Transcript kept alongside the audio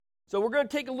So we're going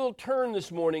to take a little turn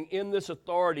this morning in this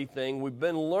authority thing. We've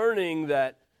been learning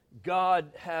that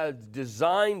God has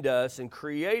designed us and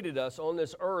created us on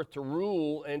this earth to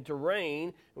rule and to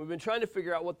reign. We've been trying to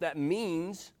figure out what that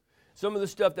means. Some of the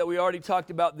stuff that we already talked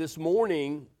about this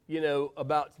morning,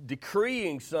 about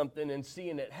decreeing something and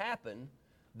seeing it happen,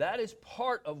 that is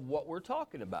part of what we're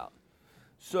talking about.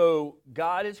 So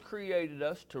God has created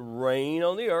us to reign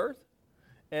on the earth,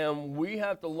 and we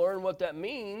have to learn what that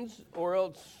means, or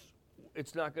else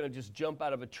it's not going to just jump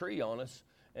out of a tree on us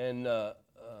and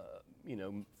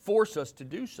force us to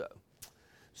do so.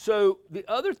 So the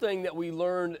other thing that we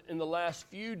learned in the last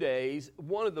few days,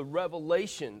 one of the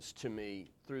revelations to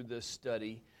me through this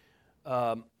study,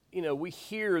 we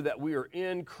hear that we are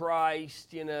in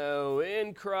Christ,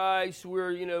 in Christ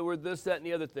we're this, that, and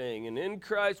the other thing, and in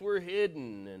Christ we're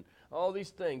hidden, and all these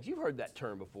things. You've heard that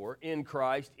term before, in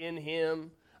Christ, in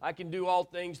Him, I can do all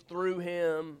things through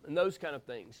Him, and those kind of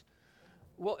things.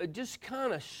 Well, it just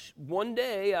kind of, one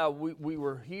day we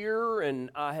were here,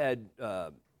 and I had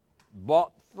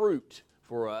bought fruit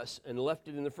for us and left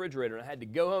it in the refrigerator, and I had to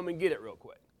go home and get it real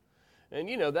quick. And,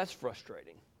 that's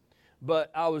frustrating. But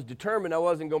I was determined I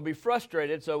wasn't going to be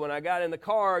frustrated, so when I got in the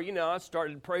car, I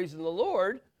started praising the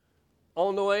Lord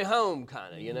on the way home,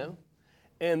 kind of,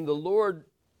 And the Lord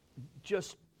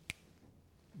just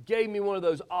gave me one of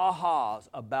those ahas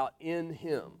about in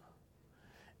Him.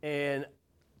 And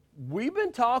we've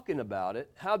been talking about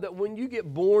it, how that when you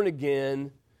get born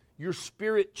again, your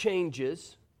spirit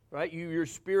changes, right? Your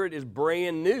spirit is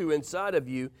brand new inside of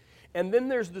you. And then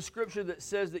there's the scripture that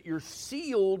says that you're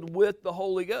sealed with the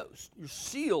Holy Ghost. You're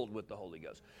sealed with the Holy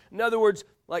Ghost. In other words,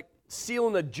 like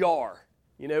sealing a jar.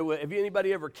 Have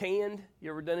anybody ever canned?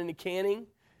 You ever done any canning?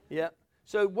 Yeah.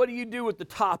 So what do you do with the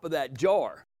top of that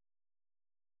jar?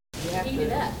 You have to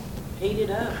heat it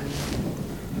up.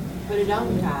 Put it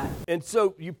on tight. And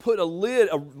so you put a lid.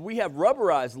 We have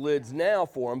rubberized lids now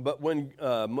for them, but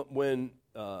when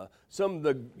some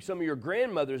of your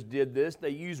grandmothers did this,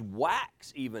 they used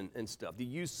wax even and stuff. They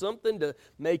used something to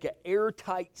make an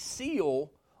airtight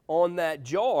seal on that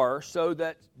jar so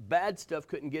that bad stuff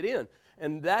couldn't get in.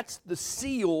 And that's the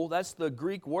seal. That's the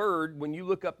Greek word. When you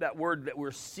look up that word, that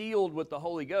we're sealed with the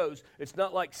Holy Ghost, it's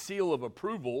not like seal of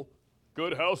approval,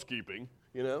 good housekeeping,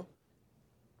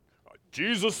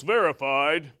 Jesus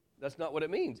verified. That's not what it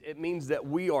means. It means that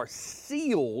we are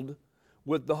sealed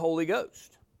with the Holy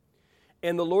Ghost.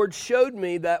 And the Lord showed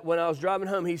me that when I was driving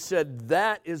home, He said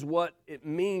that is what it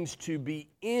means to be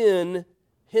in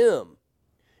Him.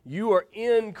 You are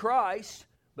in Christ,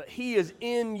 but He is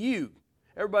in you.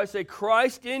 Everybody say,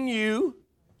 Christ in you,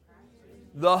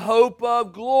 the hope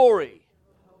of glory.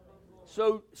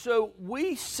 So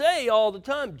we say all the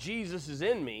time, Jesus is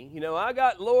in me. I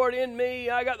got Lord in me.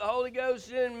 I got the Holy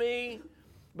Ghost in me.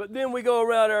 But then we go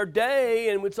around our day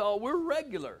and we're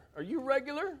regular. Are you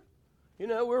regular?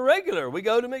 We're regular. We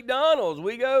go to McDonald's.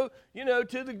 We go,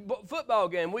 to the football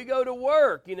game. We go to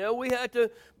work. We had to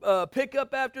pick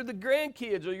up after the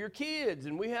grandkids or your kids.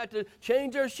 And we had to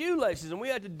change our shoelaces. And we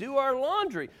had to do our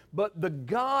laundry. But the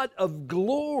God of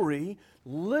glory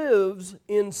lives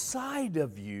inside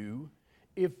of you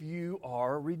if you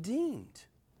are redeemed.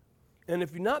 And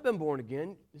if you've not been born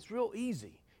again, it's real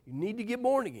easy. You need to get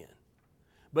born again.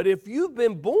 But if you've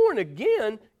been born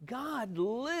again, God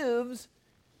lives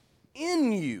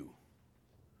in you.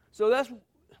 So have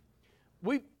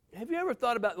you ever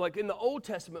thought about, like in the Old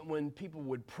Testament when people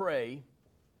would pray,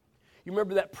 you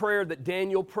remember that prayer that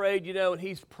Daniel prayed, and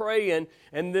he's praying,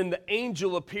 and then the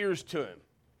angel appears to him.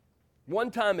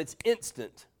 One time it's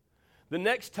instant. The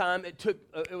next time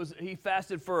he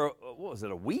fasted for,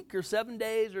 a week or 7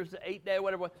 days or 8 days,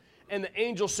 whatever. And the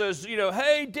angel says,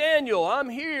 hey, Daniel, I'm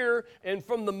here. And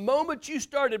from the moment you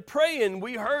started praying,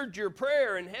 we heard your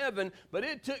prayer in heaven. But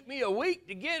it took me a week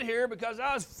to get here because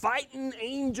I was fighting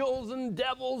angels and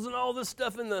devils and all this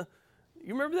stuff You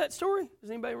remember that story? Does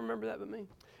anybody remember that but me?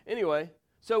 Anyway,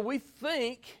 so we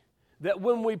think that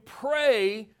when we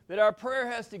pray that our prayer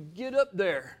has to get up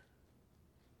there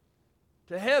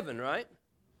to heaven, right?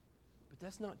 But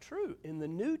that's not true. In the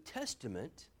New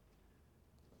Testament,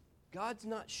 God's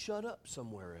not shut up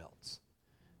somewhere else.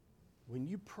 When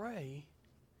you pray,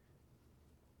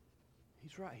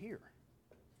 He's right here.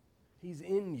 He's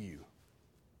in you.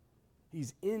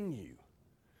 He's in you.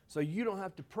 So you don't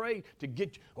have to pray to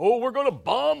we're going to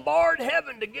bombard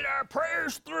heaven to get our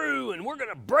prayers through, and we're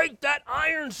going to break that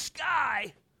iron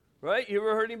sky. Right? You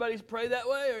ever heard anybody pray that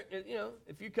way? Or,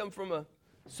 if you come from a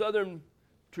southern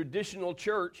traditional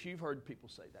church, you've heard people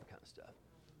say that kind of stuff.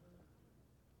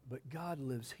 But God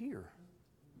lives here,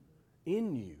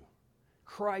 in you.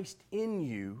 Christ in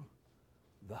you,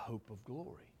 the hope of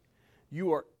glory.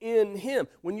 You are in Him.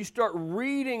 When you start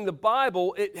reading the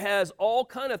Bible, it has all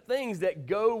kind of things that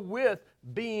go with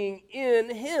being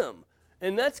in Him.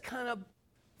 And that's kind of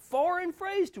foreign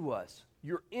phrase to us.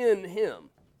 You're in Him.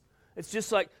 It's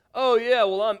just like, oh yeah,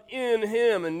 well I'm in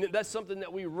Him, and that's something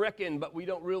that we reckon but we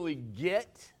don't really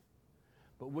get.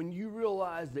 But when you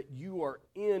realize that you are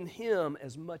in Him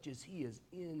as much as He is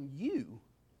in you,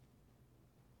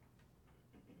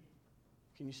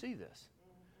 can you see this?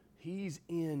 He's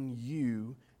in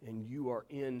you and you are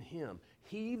in Him.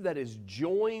 He that is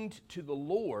joined to the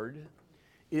Lord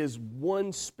is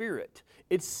one spirit.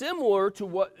 It's similar to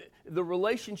what the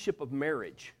relationship of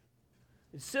marriage.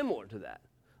 It's similar to that.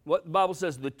 What the Bible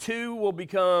says, the two will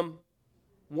become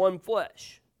one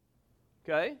flesh.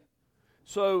 Okay?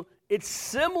 So it's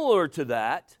similar to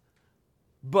that,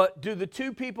 but do the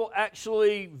two people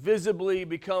actually visibly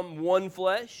become one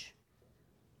flesh?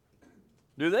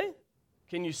 Do they?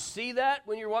 Can you see that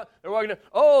when you're they're walking down?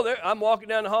 Oh, I'm walking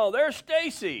down the hall. There's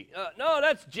Stacy. No,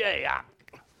 that's Jay.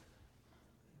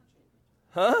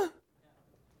 Huh?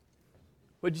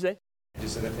 What'd you say? You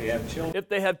said if they have children. If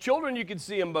they have children, you can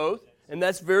see them both, and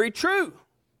that's very true.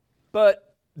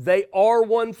 But they are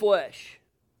one flesh,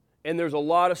 and there's a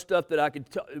lot of stuff that I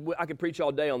could preach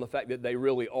all day on the fact that they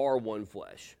really are one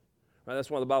flesh. Right? That's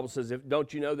why the Bible says,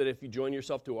 don't you know that if you join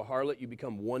yourself to a harlot, you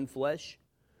become one flesh?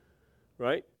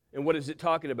 Right? And what is it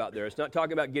talking about there? It's not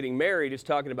talking about getting married. It's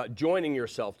talking about joining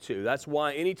yourself to. That's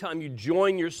why anytime you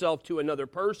join yourself to another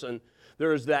person,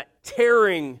 there is that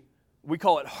tearing, we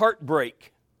call it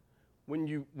heartbreak, when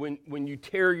you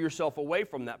tear yourself away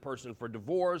from that person for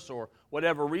divorce or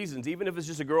whatever reasons, even if it's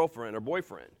just a girlfriend or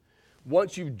boyfriend.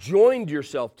 Once you've joined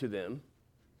yourself to them,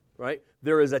 right,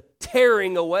 there is a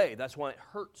tearing away. That's why it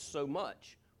hurts so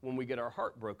much when we get our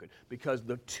heart broken, because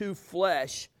the two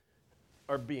flesh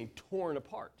are being torn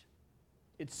apart.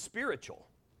 It's spiritual.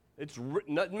 It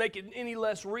doesn't make it any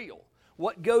less real.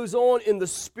 What goes on in the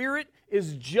spirit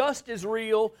is just as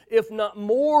real, if not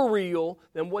more real,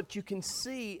 than what you can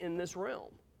see in this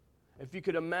realm. If you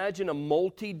could imagine a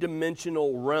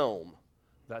multi-dimensional realm,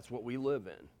 that's what we live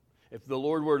in. If the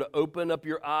Lord were to open up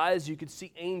your eyes, you could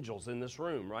see angels in this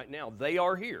room right now. They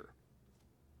are here.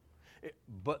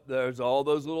 But there's all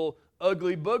those little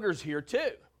ugly boogers here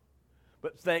too.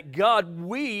 But thank God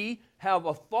we have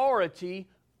authority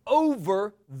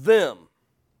over them.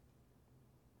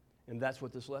 And that's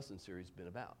what this lesson series has been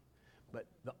about. But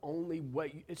the only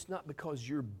way, it's not because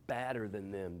you're badder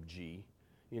than them, G.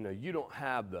 You know, you don't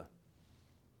have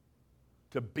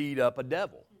to beat up a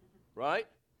devil, right?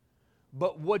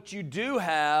 But what you do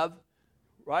have,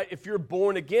 right, if you're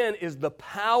born again, is the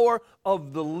power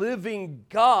of the living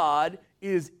God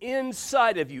is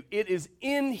inside of you. It is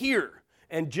in here.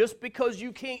 And just because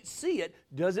you can't see it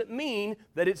doesn't mean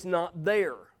that it's not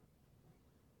there.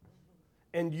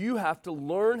 And you have to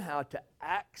learn how to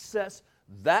access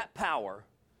that power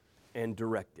and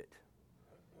direct it.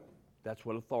 That's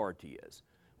what authority is.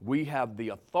 We have the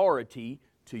authority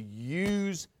to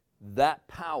use that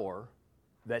power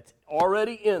that's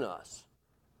already in us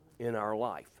in our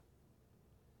life.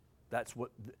 That's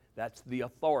the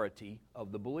authority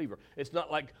of the believer. It's not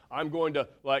like I'm going to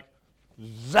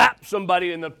zap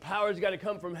somebody and the power's got to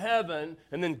come from heaven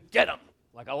and then get them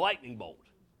like a lightning bolt.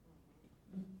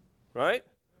 Right?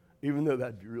 Even though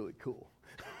that'd be really cool.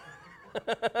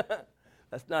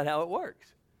 That's not how it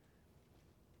works.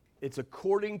 It's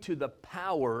according to the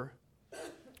power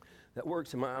that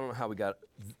works. I don't know how we got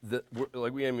it.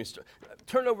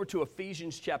 Turn over to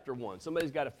Ephesians chapter 1.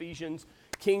 Somebody's got Ephesians,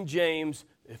 King James,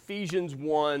 Ephesians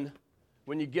 1.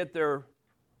 When you get there,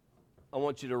 I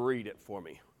want you to read it for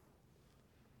me.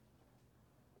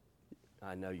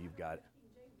 I know you've got it.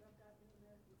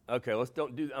 Okay, let's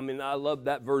don't do. I love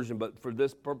that version, but for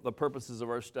the purposes of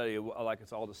our study, I like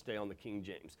us all to stay on the King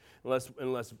James,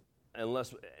 unless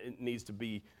it needs to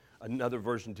be another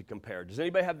version to compare. Does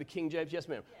anybody have the King James? Yes,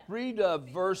 ma'am.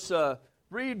 Yeah.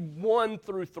 Read 1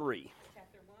 through 3.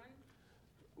 Chapter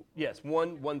 1. Yes,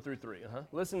 1 through 3.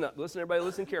 Listen up, everybody.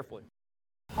 Listen carefully.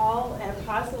 Paul, an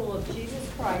apostle of Jesus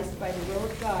Christ by the will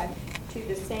of God, to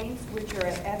the saints which are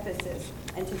at Ephesus,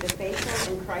 and to the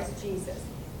faithful in Christ Jesus.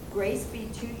 Grace be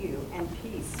to you and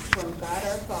peace from God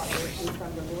our Father and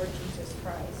from the Lord Jesus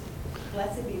Christ.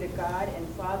 Blessed be the God and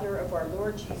Father of our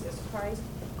Lord Jesus Christ,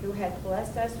 who hath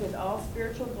blessed us with all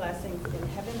spiritual blessings in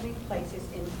heavenly places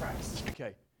in Christ.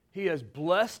 Okay. He has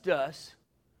blessed us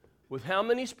with how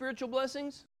many spiritual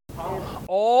blessings?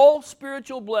 All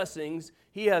spiritual blessings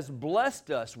He has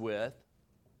blessed us with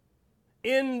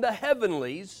in the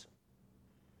heavenlies,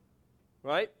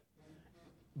 right?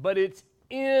 But it's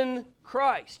in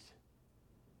Christ.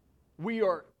 We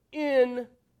are in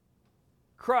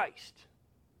Christ,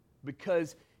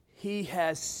 because He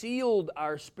has sealed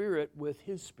our spirit with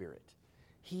His Spirit.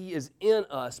 He is in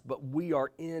us, but we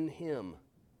are in Him.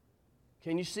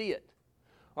 Can you see it?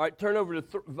 All right, turn over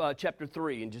to chapter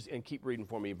 3 and keep reading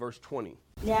for me, verse 20.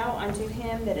 Now unto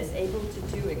Him that is able to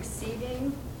do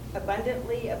exceeding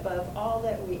abundantly above all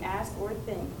that we ask or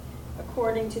think,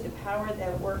 according to the power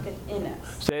that worketh in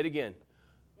us. Say it again.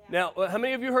 Now, how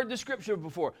many of you heard this scripture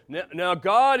before? Now,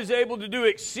 God is able to do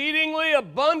exceedingly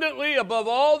abundantly above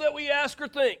all that we ask or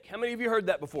think. How many of you heard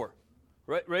that before?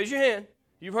 Raise your hand.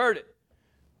 You've heard it.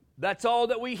 That's all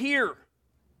that we hear.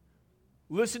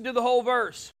 Listen to the whole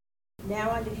verse.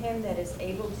 Now unto Him that is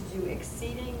able to do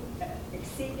exceeding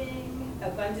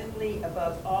abundantly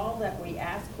above all that we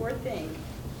ask or think,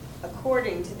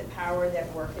 according to the power that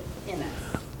worketh in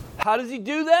us. How does He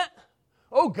do that?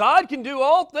 Oh, God can do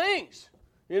all things.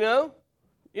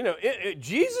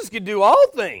 Jesus can do all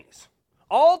things.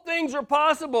 All things are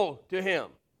possible to Him.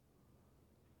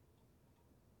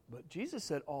 But Jesus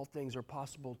said all things are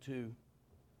possible to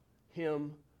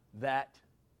him that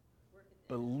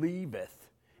believeth.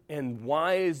 And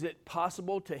why is it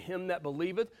possible to him that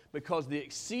believeth? Because the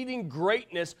exceeding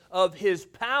greatness of His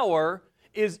power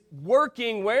is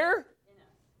working where?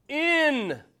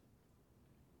 In.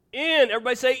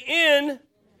 Everybody say in.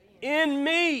 In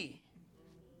me.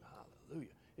 Hallelujah.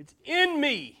 It's in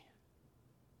me.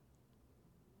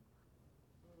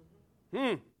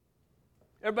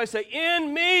 Everybody say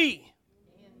in me.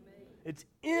 It's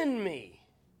in me.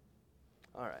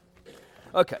 All right.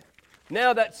 Okay.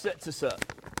 Now that sets us up.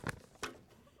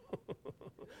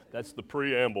 That's the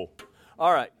preamble.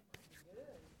 All right.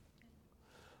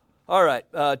 All right.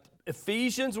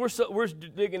 Ephesians, we're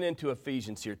digging into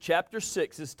Ephesians here. Chapter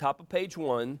 6 is top of page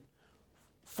 1.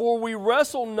 For we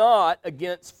wrestle not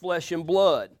against flesh and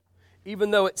blood,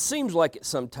 even though it seems like it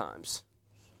sometimes.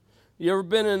 You ever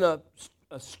been in a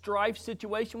strife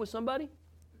situation with somebody?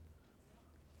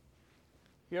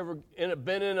 You ever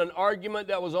been in an argument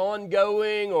that was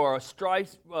ongoing, or a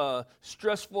stressful,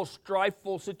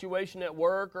 strifeful situation at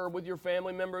work or with your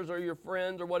family members or your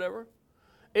friends or whatever?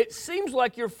 It seems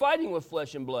like you're fighting with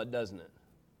flesh and blood, doesn't it?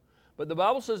 But the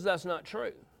Bible says that's not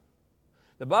true.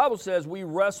 The Bible says we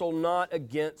wrestle not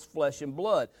against flesh and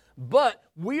blood, but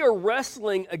we are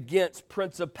wrestling against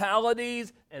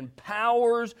principalities and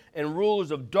powers and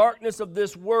rulers of darkness of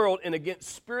this world, and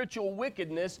against spiritual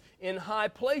wickedness in high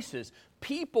places.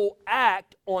 People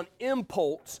act on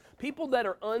impulse, people that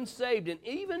are unsaved, and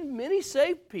even many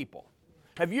saved people.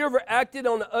 Have you ever acted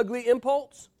on an ugly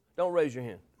impulse? Don't raise your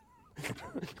hand.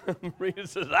 Rita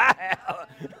says, I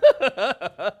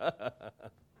have.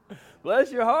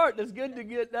 Bless your heart. It's good to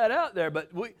get that out there.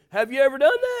 But have you ever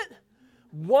done that?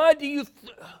 Why do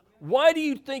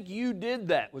you think you did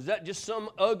that? Was that just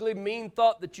some ugly, mean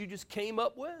thought that you just came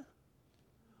up with?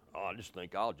 Oh, I just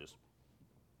think I'll just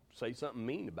say something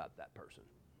mean about that person.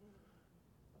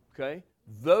 Okay?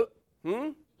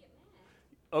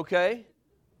 Okay.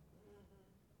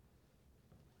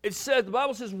 It says, the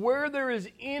Bible says, where there is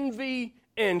envy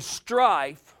and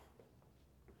strife,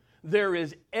 there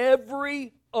is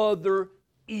every other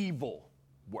evil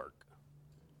work.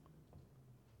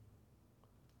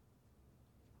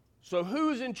 So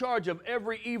who's in charge of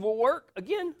every evil work?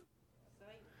 Again.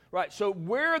 Right, so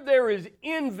where there is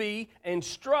envy and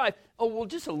strife, oh, well,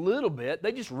 just a little bit.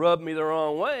 They just rubbed me the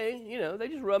wrong way. They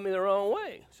just rubbed me the wrong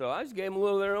way. So I just gave them a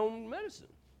little of their own medicine.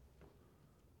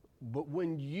 But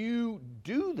when you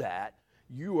do that,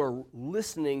 you are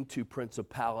listening to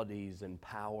principalities and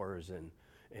powers and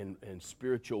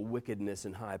spiritual wickedness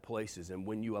in high places. And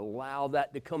when you allow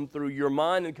that to come through your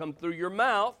mind and come through your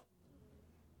mouth,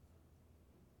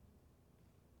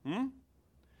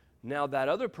 now that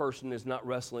other person is not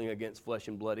wrestling against flesh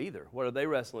and blood either. What are they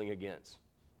wrestling against?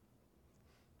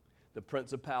 The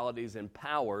principalities and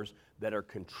powers that are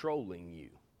controlling you.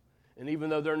 And even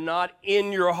though they're not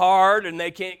in your heart and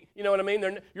they can't, you know what I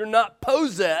mean? You're not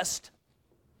possessed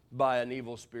by an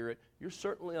evil spirit. You're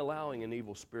certainly allowing an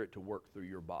evil spirit to work through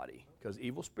your body, because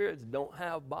evil spirits don't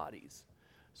have bodies.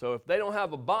 So if they don't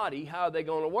have a body, how are they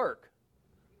going to work?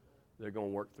 They're going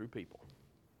to work through people.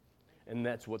 And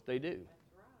that's what they do.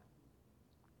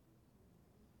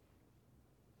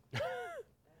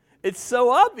 It's so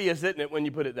obvious, isn't it, when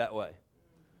you put it that way?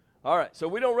 All right, so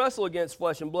we don't wrestle against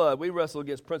flesh and blood. We wrestle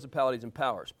against principalities and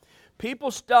powers.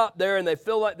 People stop there and they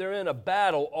feel like they're in a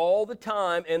battle all the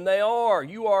time, and they are.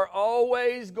 You are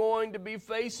always going to be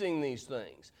facing these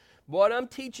things. What I'm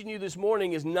teaching you this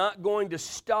morning is not going to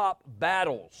stop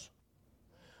battles.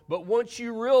 But once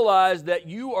you realize that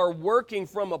you are working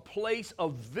from a place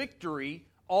of victory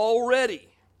already,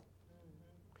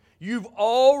 You've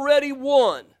already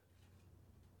won.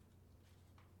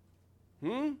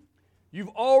 You've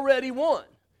already won.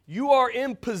 You are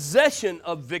in possession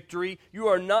of victory. You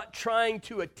are not trying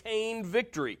to attain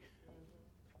victory.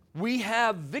 We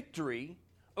have victory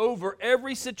over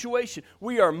every situation.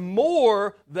 We are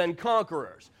more than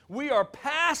conquerors. We are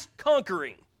past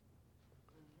conquering.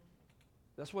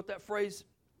 That's what that phrase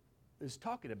is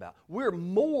talking about. We're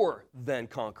more than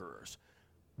conquerors.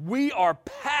 We are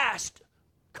past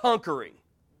conquering.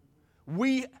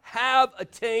 We have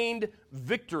attained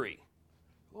victory.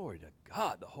 Glory to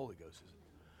God, the Holy Ghost is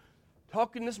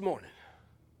talking this morning.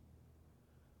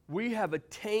 We have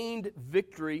attained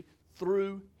victory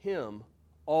through Him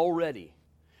already.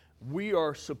 We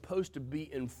are supposed to be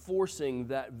enforcing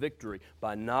that victory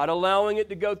by not allowing it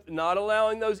to go, not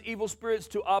allowing those evil spirits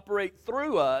to operate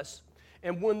through us,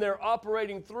 and when they're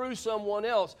operating through someone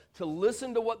else, to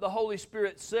listen to what the Holy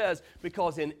Spirit says,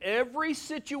 because in every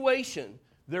situation,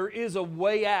 there is a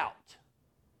way out.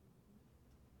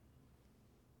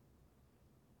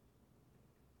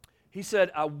 He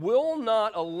said, I will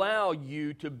not allow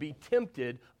you to be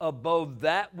tempted above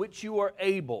that which you are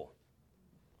able.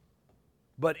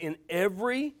 But in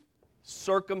every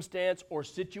circumstance or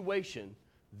situation,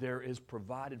 there is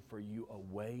provided for you a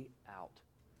way out.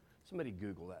 Somebody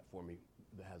Google that for me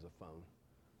that has a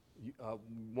phone.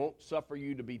 Won't suffer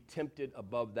you to be tempted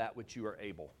above that which you are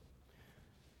able.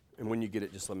 And when you get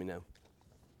it, just let me know.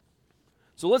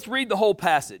 So let's read the whole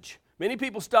passage. Many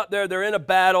people stop there. They're in a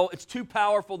battle. It's too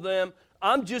powerful for them.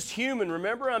 I'm just human.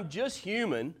 Remember, I'm just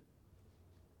human.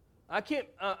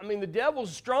 The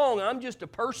devil's strong. I'm just a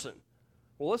person.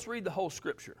 Well, let's read the whole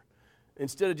Scripture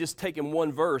instead of just taking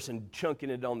one verse and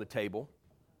chunking it on the table.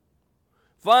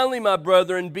 Finally, my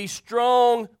brethren, be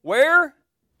strong. Where?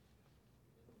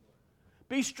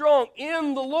 Be strong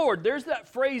in the Lord. There's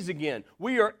that phrase again.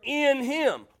 We are in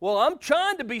Him. Well, I'm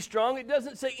trying to be strong. It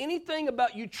doesn't say anything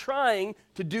about you trying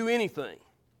to do anything.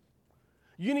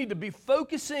 You need to be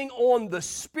focusing on the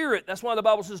Spirit. That's why the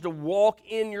Bible says to walk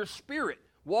in your Spirit.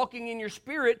 Walking in your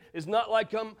Spirit is not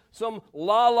like some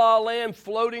la-la land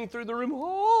floating through the room.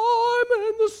 Oh, I'm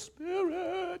in the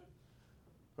Spirit.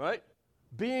 Right?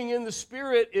 Being in the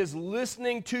Spirit is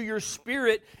listening to your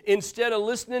spirit instead of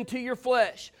listening to your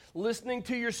flesh. Listening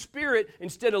to your spirit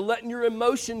instead of letting your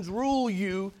emotions rule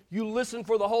you. You listen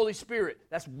for the Holy Spirit.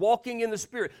 That's walking in the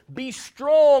Spirit. Be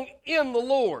strong in the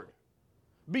Lord.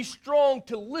 Be strong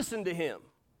to listen to Him.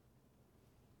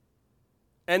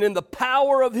 And in the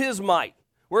power of His might.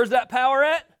 Where's that power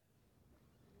at?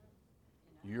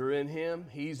 You're in Him.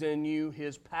 He's in you.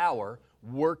 His power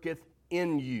worketh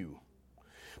in you.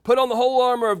 Put on the whole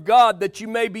armor of God that you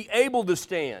may be able to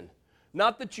stand.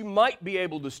 Not that you might be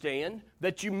able to stand,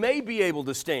 that you may be able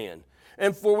to stand.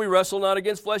 And for we wrestle not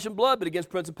against flesh and blood, but against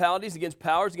principalities, against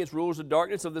powers, against rulers of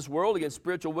darkness of this world, against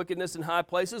spiritual wickedness in high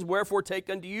places. Wherefore take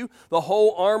unto you the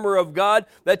whole armor of God,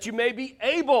 that you may be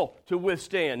able to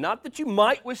withstand. Not that you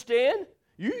might withstand.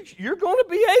 You're going to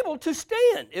be able to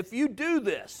stand. If you do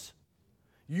this,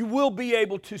 you will be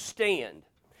able to stand.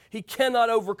 He cannot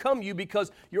overcome you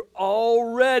because you're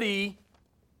already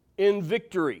in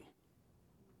victory.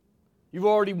 You've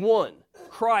already won.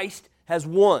 Christ has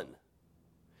won.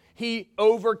 He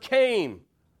overcame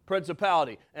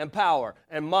principality and power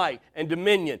and might and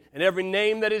dominion and every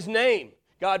name that is named.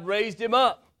 God raised Him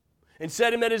up and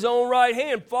set Him at His own right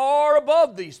hand, far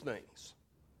above these things.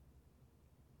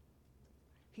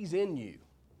 He's in you.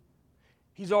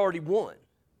 He's already won.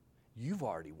 You've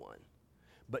already won.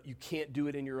 But you can't do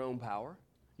it in your own power.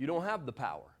 You don't have the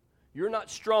power. You're not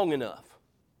strong enough.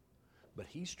 But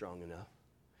He's strong enough.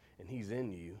 And He's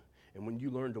in you. And when you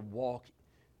learn to walk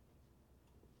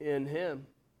in Him,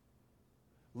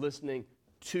 listening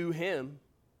to Him.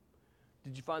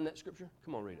 Did you find that scripture?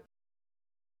 Come on, read it.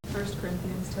 1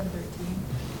 Corinthians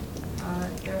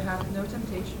 10:13. There hath no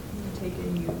temptation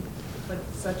taken you, but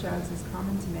such as is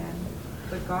common to man.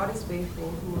 But God is faithful,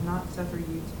 who will not suffer you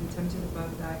to be tempted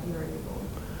above that you are able,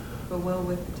 but will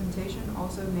with the temptation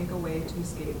also make a way to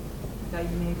escape, that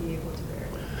you may be able to bear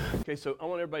it. Okay, so I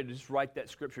want everybody to just write that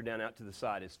scripture down out to the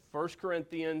side. It's 1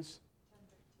 Corinthians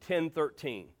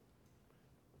 10:13.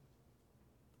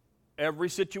 Every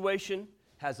situation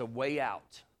has a way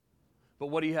out. But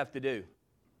what do you have to do?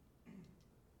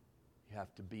 You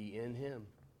have to be in Him.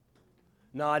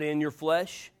 Not in your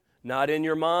flesh, not in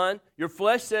your mind. Your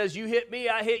flesh says, you hit me,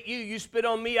 I hit you. You spit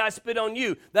on me, I spit on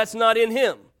you. That's not in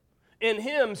Him. In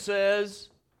Him says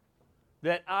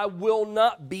that I will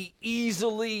not be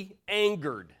easily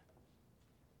angered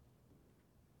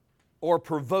or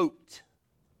provoked.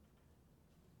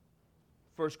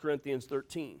 1 Corinthians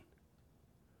 13.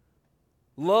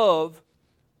 Love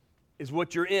is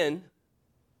what you're in.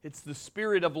 It's the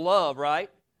spirit of love, right?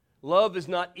 Love is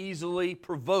not easily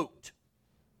provoked,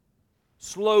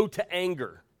 slow to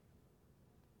anger.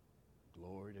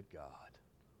 Glory to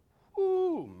God.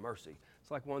 Ooh, mercy. It's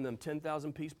like one of them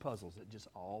 10,000-piece puzzles that just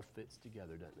all fits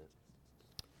together, doesn't it?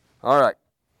 All right.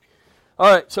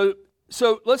 All right, so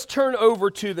let's turn over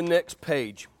to the next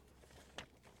page.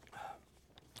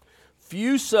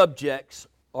 Few subjects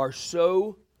are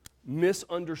so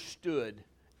misunderstood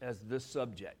as this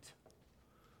subject.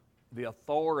 The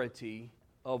authority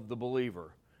of the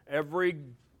believer. Every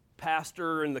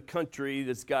pastor in the country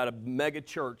that's got a mega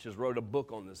church has wrote a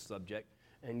book on this subject,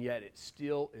 and yet it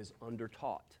still is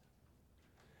undertaught.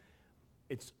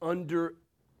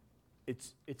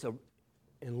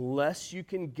 Unless you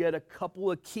can get a couple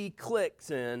of key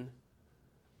clicks in,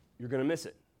 you're going to miss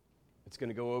it. It's going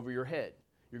to go over your head.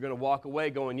 You're going to walk away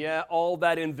going, yeah, all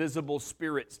that invisible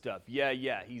spirit stuff.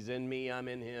 Yeah, he's in me, I'm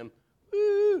in him.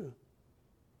 Woo!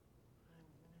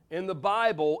 In the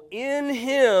Bible, in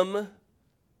him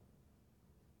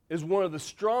is one of the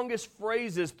strongest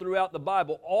phrases throughout the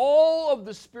Bible. All of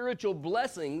the spiritual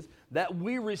blessings that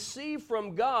we receive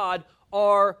from God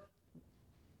are,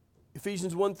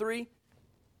 Ephesians 1:3,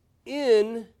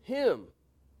 in him.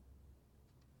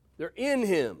 They're in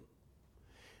him.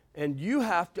 And you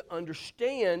have to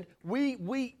understand,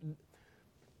 in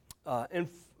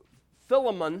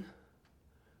Philemon,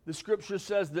 the scripture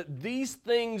says that these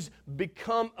things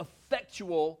become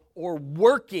effectual or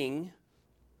working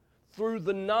through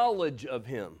the knowledge of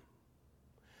him.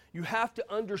 You have to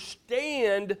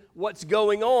understand what's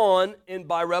going on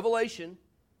by revelation.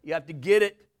 You have to get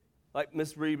it, like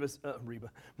Miss Rita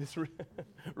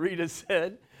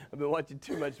said. I've been watching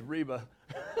too much Reba.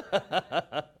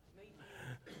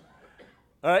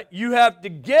 All right, you have to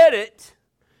get it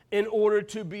in order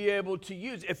to be able to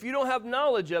use it. If you don't have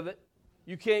knowledge of it,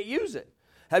 you can't use it.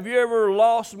 Have you ever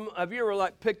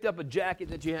picked up a jacket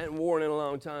that you hadn't worn in a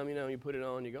long time, you put it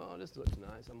on, you go, oh, this looks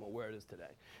nice, I'm going to wear this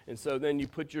today. And so then you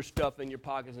put your stuff in your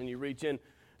pockets and you reach in,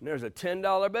 and there's a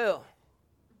 $10 bill.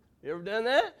 You ever done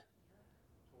that?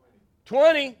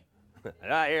 20.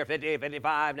 Right here, 50,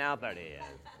 55, now 30.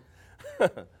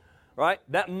 Right?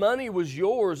 That money was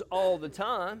yours all the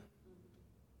time.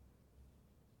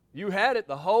 You had it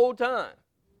the whole time.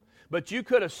 But you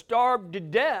could have starved to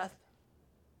death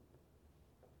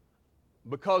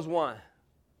because why?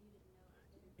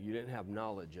 You didn't have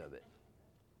knowledge of it.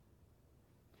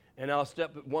 And I'll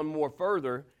step it one more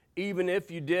further. Even if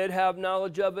you did have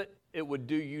knowledge of it, it would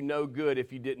do you no good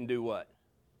if you didn't do what?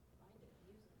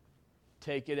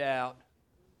 Take it out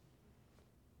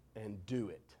and do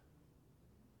it.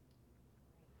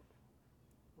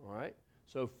 All right?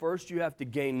 So first you have to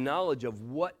gain knowledge of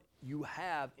what you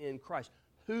have in Christ,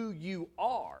 who you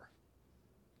are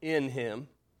in him,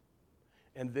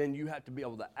 and then you have to be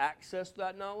able to access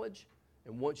that knowledge.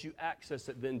 And once you access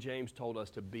it, then James told us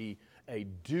to be a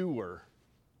doer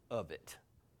of it,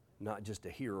 not just a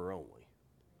hearer only.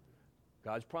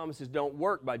 God's promises don't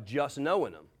work by just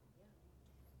knowing them.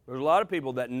 There's a lot of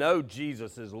people that know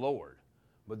Jesus is Lord,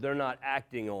 but they're not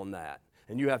acting on that.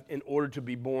 And you have, in order to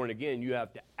be born again, you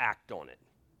have to act on it.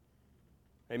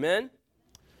 Amen?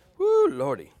 Woo,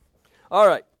 Lordy. All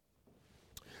right.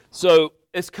 So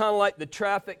it's kind of like the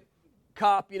traffic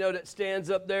cop, that stands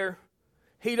up there.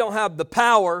 He don't have the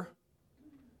power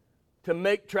to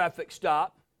make traffic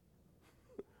stop.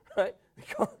 Right?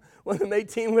 One of them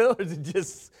 18-wheelers would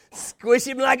just squish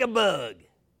him like a bug.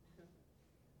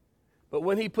 But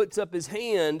when he puts up his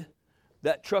hand,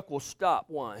 that truck will stop.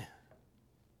 Why?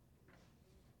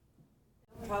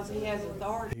 Because he has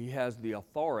authority. He has the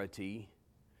authority,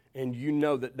 and you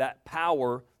know that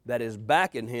power that is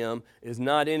backing him is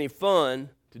not any fun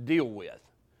to deal with.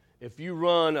 If you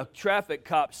run a traffic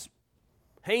cop's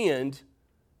hand,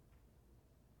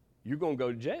 you're going to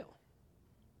go to jail.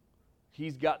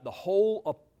 He's got the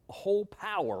whole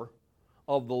power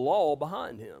of the law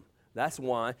behind him. That's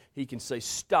why he can say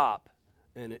stop,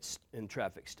 and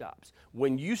traffic stops.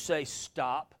 When you say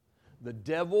stop, the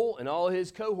devil and all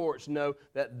his cohorts know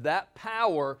that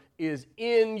power is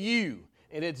in you,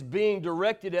 and it's being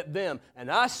directed at them. And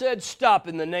I said stop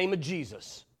in the name of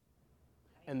Jesus.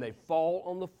 And they fall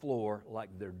on the floor like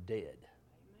they're dead.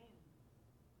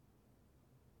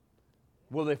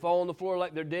 Will they fall on the floor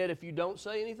like they're dead if you don't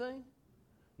say anything?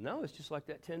 No, it's just like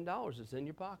that $10 that's in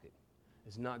your pocket.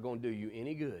 It's not going to do you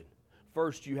any good.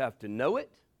 First, you have to know it,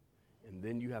 and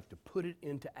then you have to put it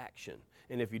into action.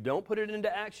 And if you don't put it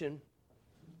into action,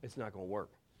 it's not going to work.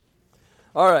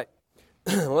 All right,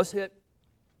 we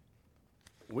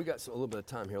got a little bit of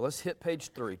time here. Let's hit page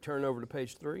 3. Turn over to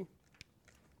page 3.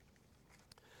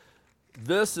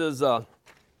 This is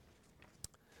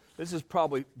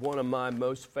probably one of my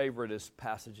most favoriteest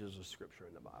passages of Scripture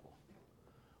in the Bible.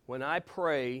 When I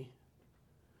pray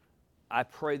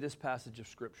this passage of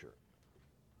Scripture.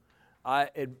 I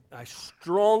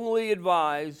strongly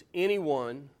advise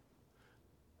anybody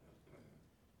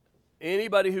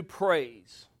who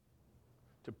prays,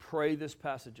 to pray this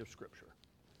passage of Scripture.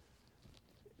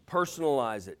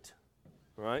 Personalize it,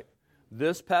 right?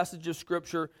 This passage of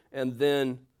Scripture, and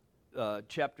then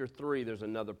chapter 3, there's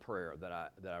another prayer that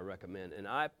I recommend. And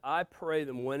I pray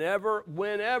them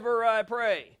whenever I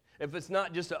pray. If it's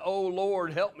not just oh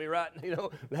Lord, help me, right?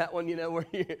 That one, where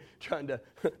you're trying to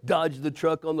dodge the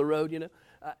truck on the road,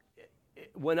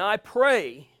 When I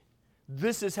pray,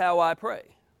 this is how I pray.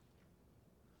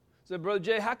 So, Brother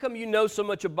Jay, how come you know so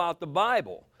much about the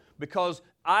Bible? Because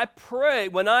I pray,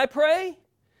 when I pray,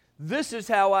 this is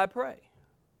how I pray.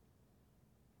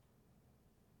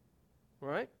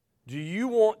 Right? Do you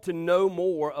want to know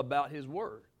more about His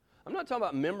Word? I'm not talking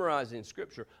about memorizing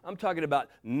Scripture. I'm talking about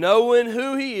knowing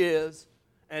who He is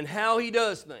and how He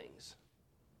does things.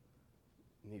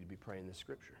 You need to be praying this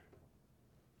Scripture.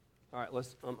 All right,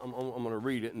 I'm going to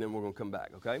read it, and then we're going to come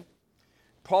back, okay?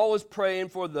 Paul is praying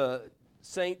for the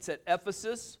saints at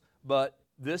Ephesus, but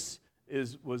this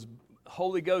was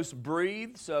Holy Ghost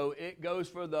breathed, so it goes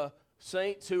for the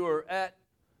saints who are at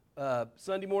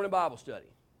Sunday morning Bible study.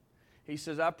 He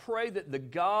says, I pray that the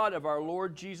God of our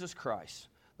Lord Jesus Christ,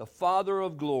 the Father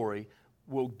of glory,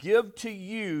 will give to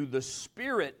you the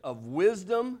spirit of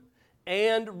wisdom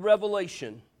and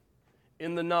revelation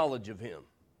in the knowledge of Him.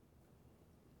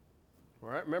 All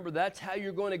right, remember, that's how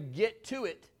you're going to get to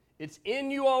it. It's in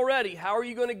you already. How are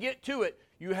you going to get to it?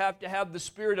 You have to have the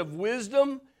spirit of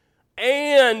wisdom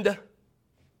and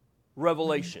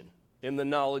revelation in the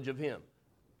knowledge of Him.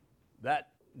 That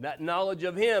knowledge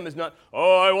of Him is not,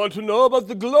 I want to know about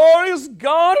the glorious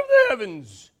God of the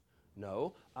heavens.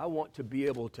 No, I want to be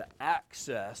able to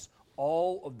access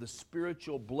all of the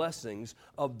spiritual blessings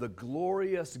of the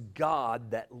glorious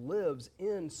God that lives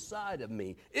inside of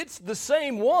me. It's the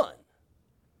same one,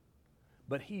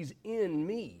 but He's in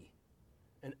me,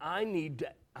 and I need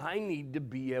to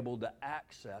be able to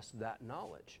access that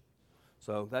knowledge.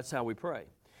 So that's how we pray.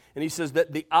 And he says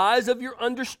that the eyes of your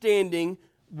understanding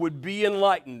would be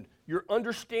enlightened. Your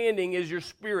understanding is your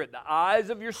spirit. The eyes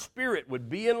of your spirit would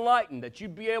be enlightened, that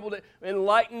you'd be able to,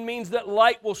 enlighten means that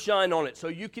light will shine on it so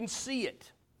you can see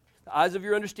it. The eyes of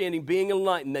your understanding being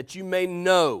enlightened, that you may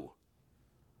know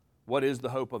what is the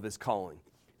hope of His calling,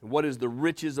 and what is the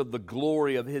riches of the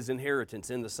glory of His inheritance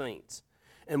in the saints,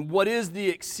 and what is the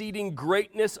exceeding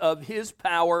greatness of His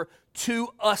power to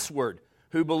usward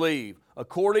who believe,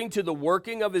 according to the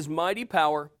working of His mighty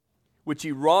power, which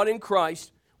He wrought in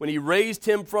Christ, when He raised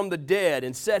Him from the dead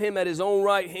and set Him at His own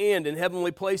right hand in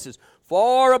heavenly places,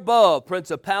 far above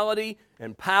principality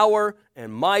and power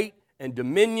and might and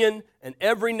dominion and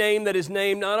every name that is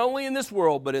named, not only in this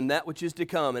world, but in that which is to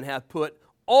come, and hath put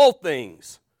all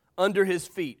things under His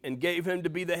feet, and gave Him to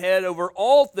be the head over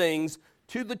all things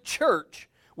to the church,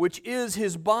 which is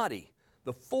His body,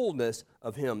 the fullness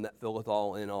of Him that filleth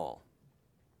all in all.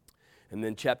 And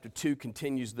then chapter 2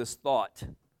 continues this thought.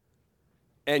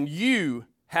 And you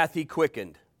hath He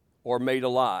quickened, or made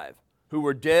alive, who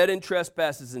were dead in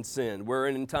trespasses and sin,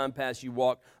 wherein in time past you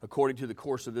walked according to the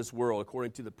course of this world,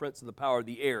 according to the prince of the power of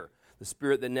the air, the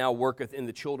spirit that now worketh in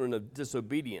the children of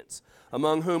disobedience,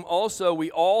 among whom also we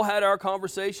all had our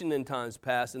conversation in times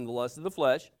past in the lust of the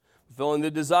flesh, fulfilling the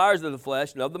desires of the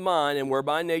flesh and of the mind, and were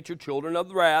by nature children of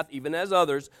the wrath, even as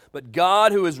others. But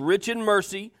God, who is rich in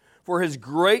mercy, for His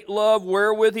great love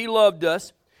wherewith He loved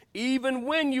us, even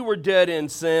when you were dead in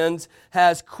sins,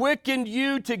 has quickened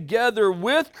you together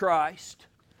with Christ.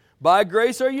 By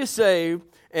grace are you saved,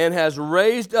 and has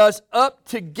raised us up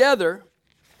together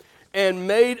and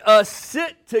made us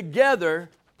sit together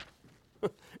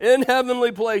in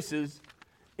heavenly places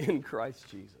in Christ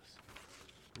Jesus.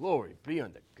 Glory be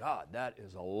unto God. That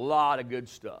is a lot of good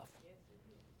stuff.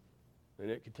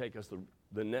 And it could take us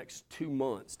the next 2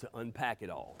 months to unpack it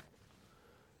all.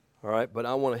 All right, but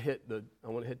I want to hit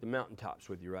the mountaintops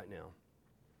with you right now.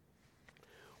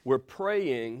 We're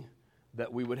praying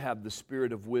that we would have the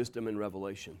spirit of wisdom and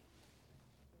revelation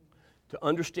to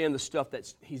understand the stuff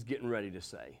that He's getting ready to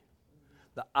say.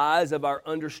 The eyes of our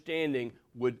understanding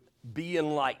would be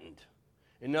enlightened.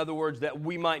 In other words, that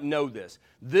we might know this.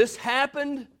 This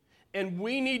happened, and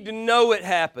we need to know it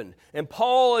happened. And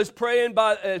Paul is praying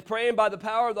by the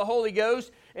power of the Holy Ghost,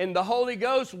 and the Holy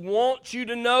Ghost wants you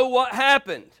to know what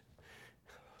happened.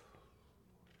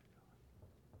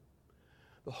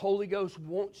 The Holy Ghost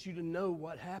wants you to know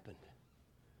what happened.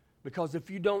 Because if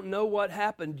you don't know what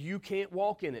happened, you can't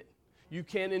walk in it. You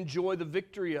can't enjoy the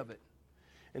victory of it.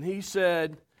 And he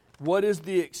said, what is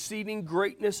the exceeding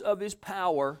greatness of his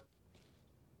power?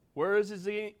 Where is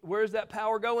that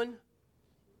power going?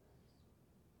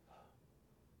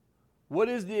 What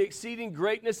is the exceeding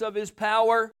greatness of his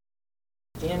power?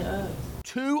 In us.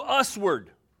 To usward.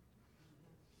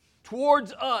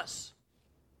 Towards us.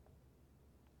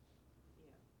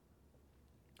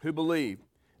 Who believe.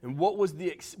 And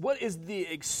what is the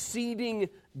exceeding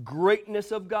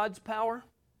greatness of God's power?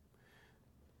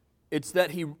 It's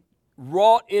that he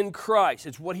wrought in Christ.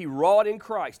 It's what he wrought in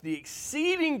Christ. The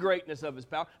exceeding greatness of his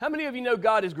power. How many of you know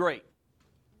God is great?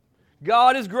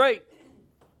 God is great.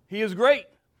 He is great.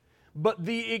 But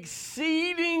the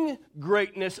exceeding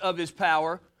greatness of his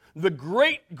power, the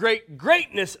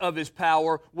greatness of his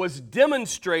power was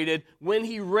demonstrated when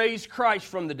he raised Christ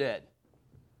from the dead.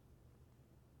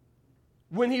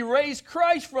 When he raised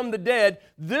Christ from the dead,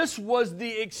 this was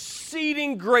the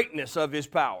exceeding greatness of his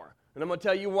power. And I'm going to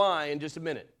tell you why in just a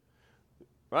minute.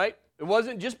 Right? It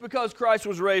wasn't just because Christ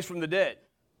was raised from the dead.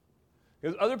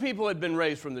 Because other people had been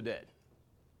raised from the dead.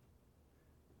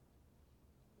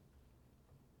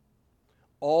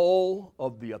 All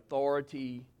of the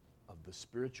authority of the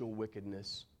spiritual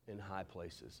wickedness in high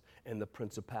places and the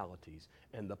principalities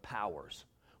and the powers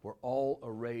were all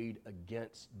arrayed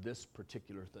against this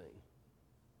particular thing.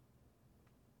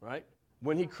 Right?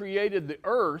 When he created the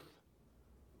earth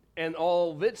and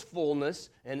all of its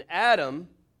fullness and Adam,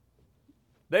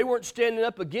 they weren't standing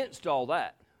up against all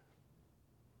that.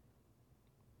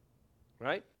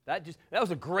 Right? That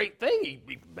was a great thing.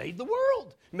 He made the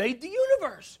world, made the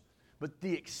universe. But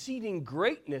the exceeding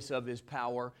greatness of his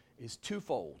power is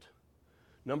twofold.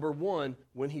 Number one,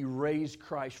 when he raised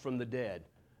Christ from the dead,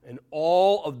 and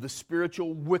all of the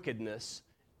spiritual wickedness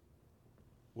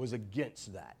was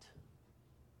against that.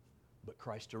 But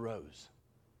Christ arose.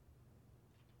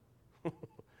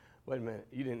 Wait a minute,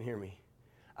 you didn't hear me.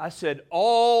 I said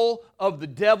all of the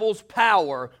devil's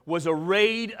power was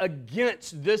arrayed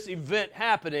against this event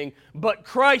happening, but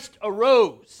Christ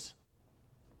arose,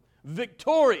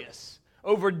 victorious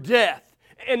over death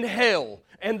and hell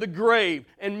and the grave,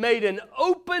 and made an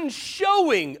open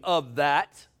showing of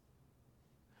that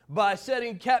by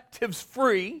setting captives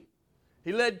free.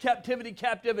 He led captivity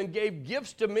captive and gave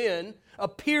gifts to men,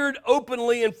 appeared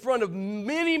openly in front of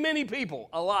many, many people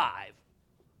alive,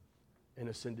 and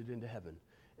ascended into heaven.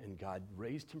 And God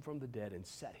raised him from the dead and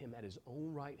set him at his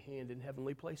own right hand in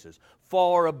heavenly places,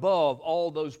 far above all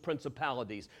those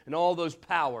principalities and all those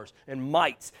powers and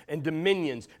mights and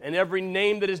dominions and every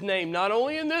name that is named, not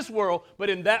only in this world, but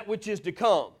in that which is to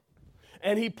come.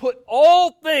 And he put all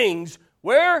things,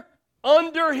 where?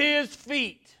 Under his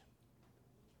feet,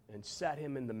 and sat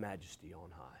him in the majesty on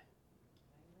high.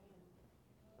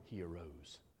 He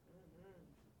arose.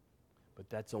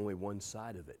 But that's only one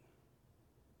side of it.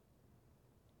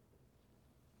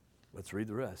 Let's read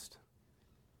the rest.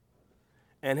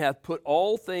 And hath put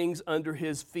all things under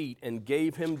his feet, and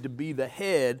gave him to be the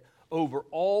head over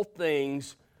all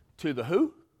things to the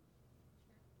who?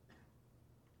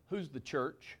 Who's the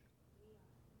church?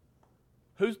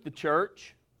 Who's the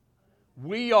church?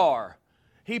 We are.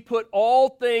 He put all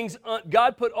things,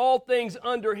 God put all things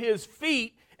under his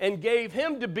feet and gave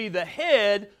him to be the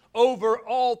head over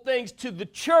all things to the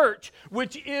church,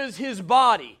 which is his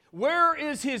body. Where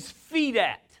is his feet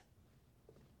at?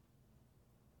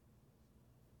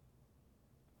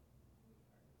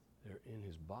 In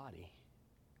his body.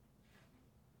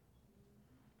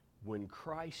 When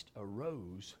Christ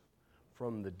arose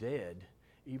from the dead,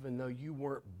 even though you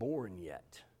weren't born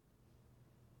yet,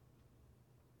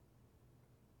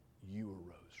 you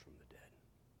arose from the dead.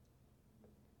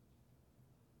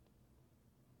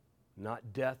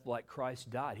 Not death like Christ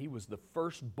died. He was the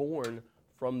firstborn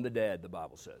from the dead, the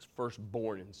Bible says.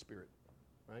 Firstborn in spirit,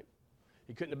 right?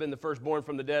 He couldn't have been the firstborn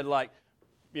from the dead like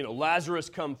Lazarus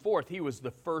come forth. He was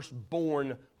the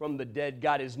firstborn from the dead,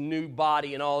 got his new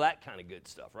body and all that kind of good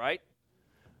stuff, right?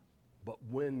 But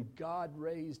when God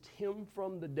raised him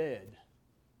from the dead,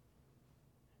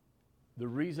 the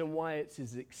reason why it's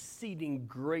his exceeding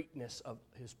greatness of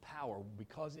his power,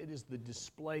 because it is the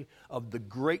display of the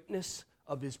greatness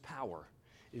of his power,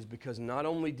 is because not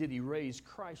only did he raise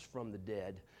Christ from the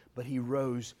dead, but he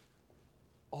rose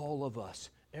all of us,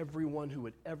 everyone who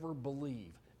would ever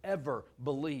believe, everyone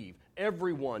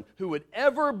who would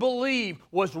ever believe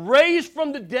was raised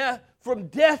from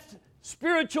death,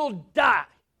 spiritual death.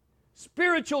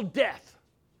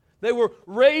 They were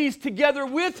raised together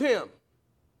with him.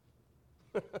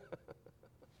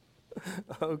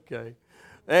 Okay.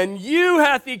 And you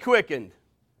hath he quickened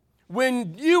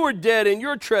when you were dead in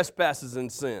your trespasses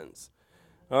and sins.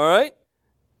 All right?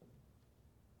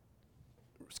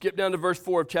 Skip down to verse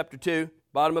 4 of chapter 2,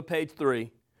 bottom of page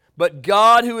 3. But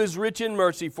God, who is rich in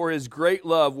mercy for his great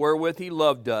love wherewith he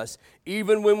loved us,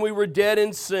 even when we were dead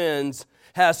in sins,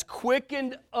 has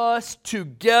quickened us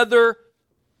together,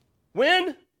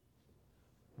 when?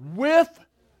 With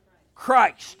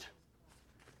Christ.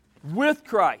 With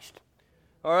Christ.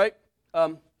 All right?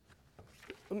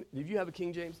 Did you have a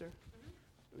King James there?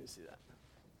 Let me see that.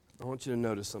 I want you to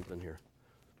notice something here.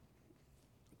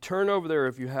 Turn over there,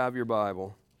 if you have your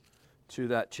Bible, to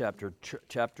that chapter,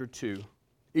 chapter 2.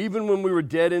 Even when we were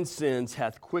dead in sins,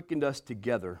 hath quickened us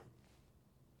together.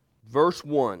 Verse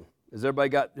 1. Have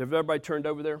everybody turned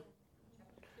over there?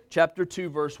 Chapter 2,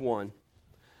 verse 1.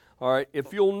 All right,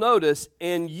 if you'll notice,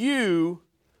 and you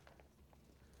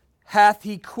hath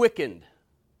he quickened.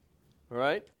 All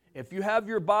right? If you have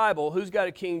your Bible, who's got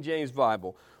a King James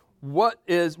Bible? What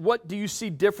do you see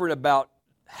different about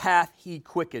hath he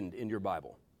quickened in your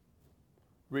Bible?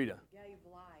 Rita.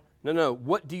 No.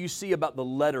 What do you see about the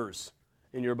letters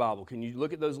in your Bible? Can you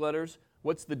look at those letters?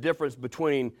 What's the difference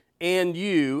between and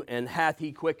you and hath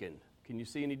he quickened? Can you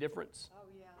see any difference? Oh,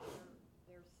 yeah.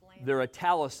 They're slanted. They're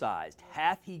italicized.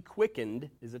 Hath he quickened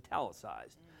is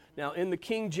italicized. Mm-hmm. Now, in the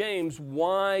King James,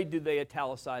 why do they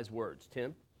italicize words?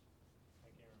 Tim?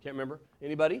 Can't remember.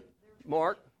 Anybody?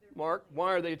 Mark,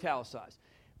 why are they italicized?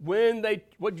 What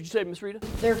did you say, Miss Rita?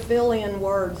 They're fill-in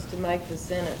words to make the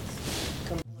sentence.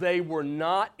 They were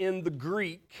not in the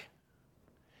Greek,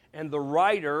 and the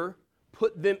writer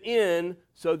put them in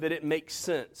so that it makes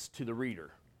sense to the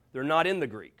reader. They're not in the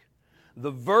Greek.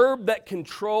 The verb that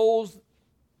controls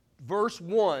verse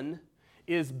 1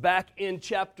 is back in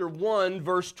chapter 1,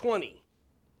 verse 20.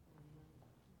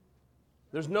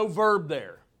 There's no verb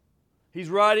there. He's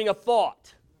writing a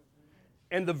thought.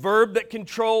 And the verb that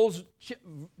controls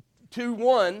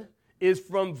 2:1 is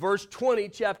from verse 20,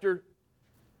 chapter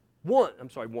 1. I'm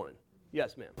sorry, 1.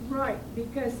 Yes, ma'am. Right,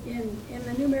 because in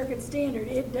the New American Standard,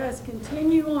 it does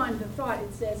continue on the thought.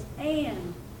 It says,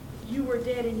 and you were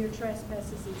dead in your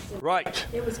trespasses and sins. Right.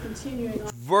 It was continuing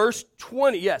on. Verse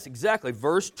 20, yes, exactly.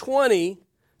 Verse 20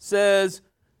 says,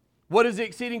 what is the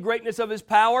exceeding greatness of his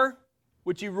power,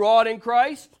 which he wrought in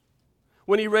Christ,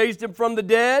 when he raised him from the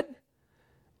dead,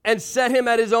 and set him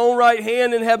at his own right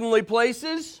hand in heavenly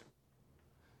places?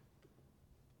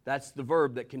 That's the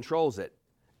verb that controls it.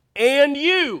 And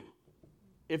you,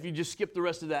 if you just skip the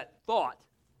rest of that thought,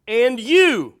 and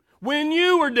you, when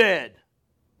you were dead.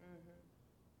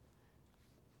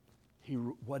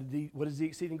 What is the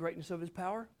exceeding greatness of his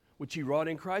power? Which he wrought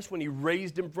in Christ when he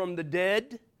raised him from the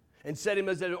dead and set him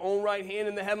as at his own right hand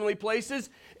in the heavenly places.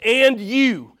 And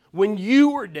you, when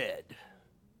you were dead.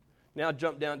 Now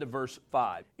jump down to verse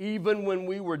 5. Even when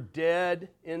we were dead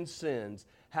in sins,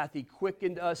 hath he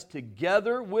quickened us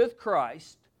together with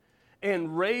Christ,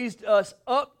 and raised us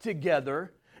up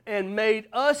together, and made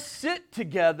us sit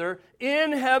together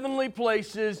in heavenly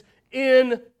places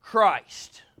in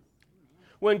Christ.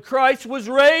 When Christ was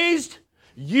raised,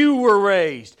 you were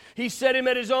raised. He set him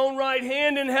at his own right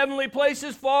hand in heavenly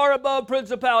places, far above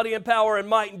principality and power and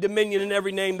might and dominion and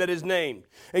every name that is named.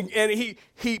 And he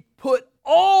put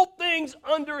all things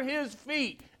under his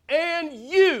feet. And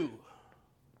you,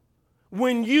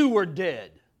 when you were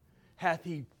dead, hath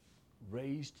he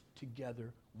raised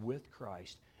together with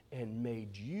Christ and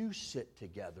made you sit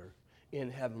together in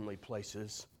heavenly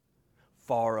places,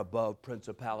 far above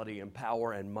principality and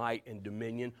power and might and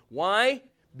dominion. Why?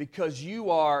 Because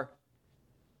you are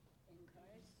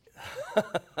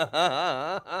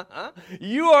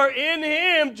you are in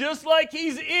him just like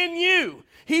he's in you.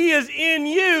 He is in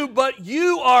you, but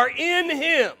you are in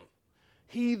him.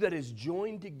 He that is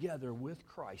joined together with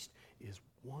Christ is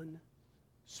one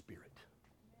spirit.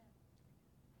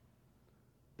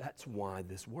 That's why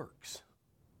this works.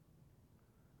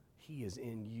 He is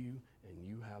in you, and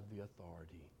you have the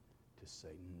authority to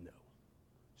say no.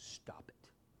 Stop it.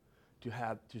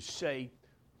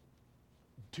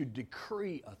 To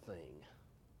decree a thing,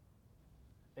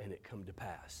 and it come to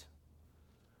pass.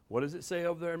 What does it say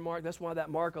over there in Mark? That's why that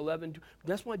Mark 11,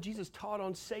 that's why Jesus taught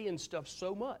on saying stuff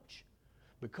so much.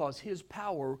 Because his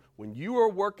power, when you are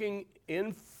working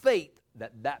in faith,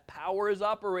 that power is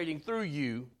operating through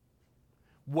you,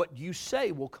 what you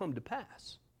say will come to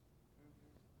pass.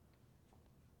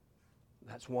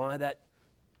 That's why that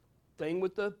thing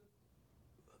with the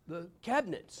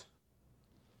cabinets.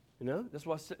 You know, that's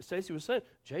what Stacy was saying.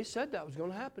 Jay said that was going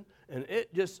to happen. And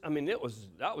it just,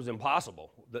 that was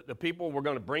impossible. The people were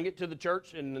going to bring it to the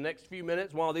church in the next few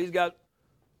minutes while these guys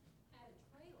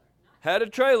had a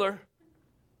trailer.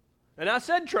 And I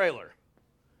said trailer.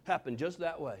 happened just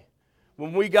that way.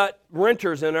 When we got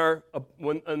renters in our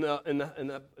in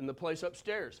the place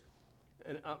upstairs,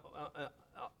 and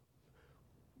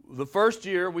the first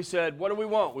year we said, "What do we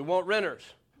want? We want renters.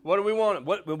 What do we want?"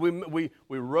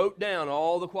 We wrote down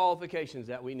all the qualifications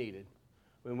that we needed.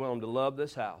 We want them to love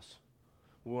this house.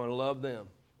 We want to love them.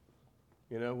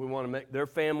 You know, we want to make their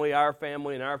family our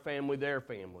family and our family their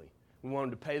family. We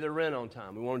want them to pay their rent on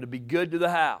time. We want them to be good to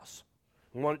the house.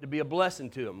 We want it to be a blessing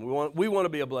to them. We want to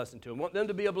be a blessing to them. We want them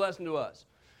to be a blessing to us.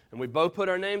 And we both put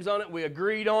our names on it. We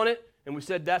agreed on it. And we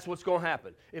said that's what's going to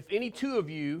happen. If any two of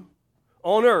you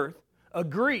on earth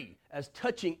agree as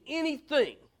touching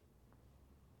anything,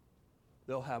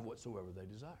 they'll have whatsoever they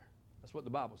desire. That's what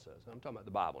the Bible says. I'm talking about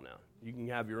the Bible now. You can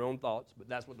have your own thoughts, but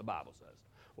that's what the Bible says.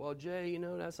 Well, Jay, you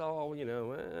know, that's all, you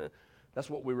know. That's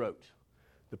what we wrote.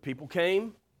 The people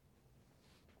came.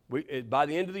 By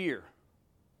the end of the year,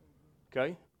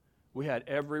 okay, we had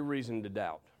every reason to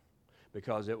doubt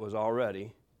because it was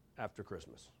already after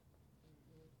Christmas.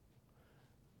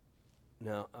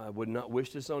 Now, I would not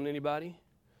wish this on anybody.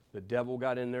 The devil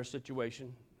got in their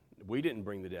situation. We didn't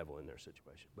bring the devil in their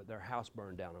situation, but their house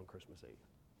burned down on Christmas Eve.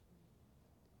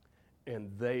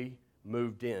 And they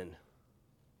moved in.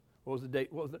 What was the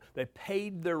date? They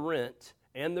paid their rent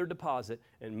and their deposit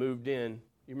and moved in.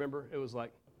 You remember? It was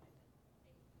like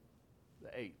the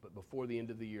 8th, but before the end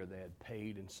of the year, they had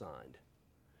paid and signed.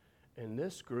 And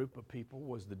this group of people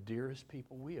was the dearest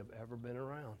people we have ever been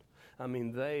around. I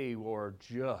mean, they were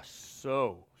just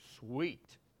so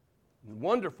sweet,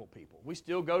 wonderful people. We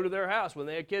still go to their house when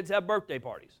their kids have birthday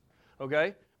parties,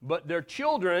 okay? But their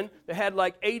children, they had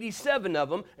like 87 of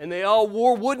them, and they all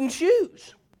wore wooden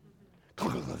shoes.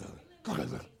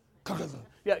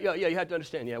 Yeah, you have to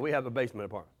understand. Yeah, we have a basement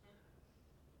apartment.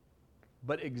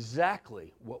 But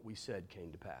exactly what we said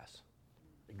came to pass.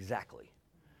 Exactly.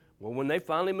 Well, when they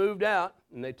finally moved out,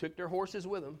 and they took their horses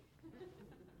with them,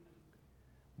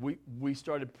 we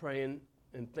started praying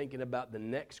and thinking about the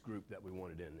next group that we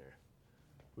wanted in there.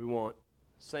 We want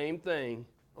same thing,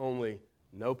 only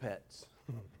no pets.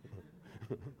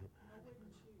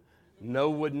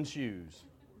 No wooden shoes.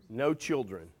 No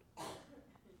children.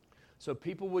 So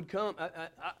people would come.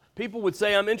 People would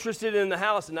say, I'm interested in the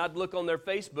house, and I'd look on their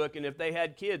Facebook, and if they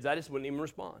had kids, I just wouldn't even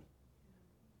respond.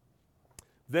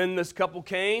 Then this couple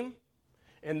came,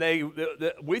 and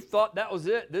we thought that was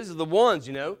it. This is the ones,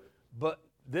 you know. But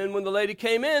then when the lady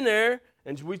came in there,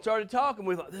 and we started talking,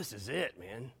 we thought, this is it,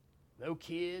 man. No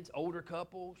kids, older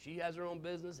couple. She has her own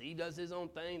business. He does his own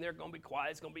thing. They're going to be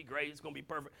quiet. It's going to be great. It's going to be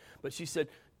perfect. But she said,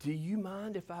 do you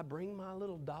mind if I bring my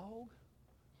little dog?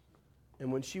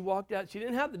 And when she walked out, she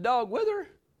didn't have the dog with her.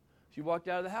 She walked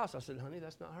out of the house. I said, honey,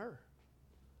 that's not her.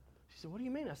 She said, what do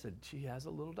you mean? I said, she has a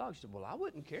little dog. She said, well, I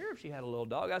wouldn't care if she had a little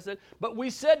dog. I said, but we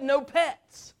said no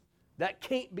pets. That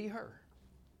can't be her.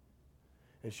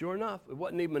 And sure enough, it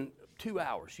wasn't even 2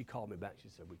 hours. She called me back. She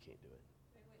said, we can't do it.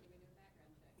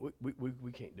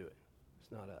 We can't do it.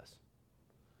 It's not us.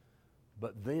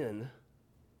 But then,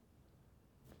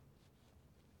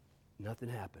 nothing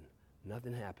happened.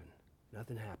 Nothing happened.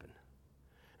 Nothing happened.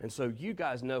 And so you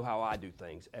guys know how I do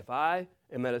things. If I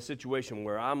am at a situation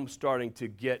where I'm starting to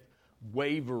get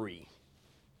wavery,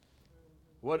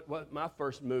 what my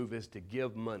first move is to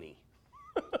give money.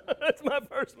 That's my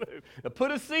first move. To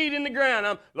put a seed in the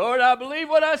ground. Lord, I believe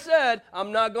what I said.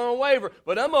 I'm not going to waver,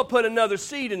 but I'm going to put another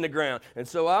seed in the ground. And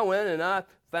so I went and I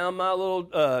found my little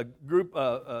group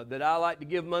that I like to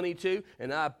give money to,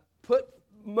 and I put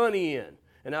money in.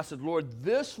 And I said, Lord,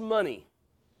 this money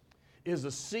is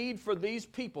a seed for these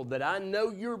people that I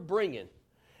know you're bringing.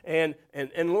 And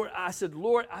Lord, I said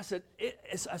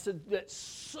that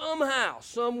somehow,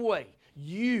 some way,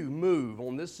 you move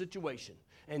on this situation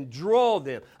and draw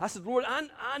them. I said, Lord,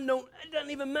 I know it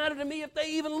doesn't even matter to me if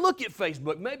they even look at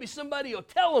Facebook. Maybe somebody will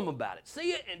tell them about it.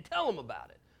 See it and tell them about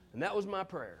it. And that was my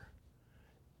prayer.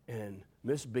 And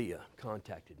Miss Bia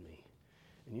contacted me.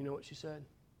 And you know what she said?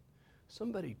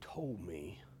 Somebody told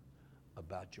me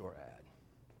about your ad.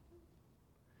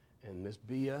 And Miss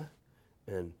Bia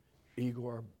and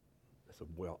Igor, that's a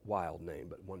wild name,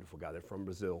 but wonderful guy. They're from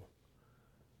Brazil.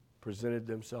 Presented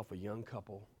themselves a young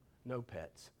couple, no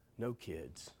pets, no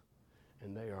kids.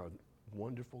 And they are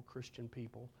wonderful Christian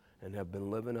people and have been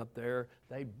living up there.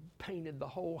 They painted the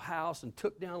whole house and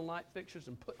took down light fixtures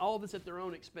and put all this at their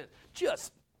own expense.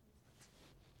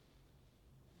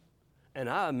 And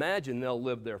I imagine they'll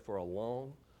live there for a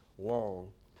long, long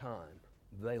time.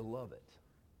 They love it.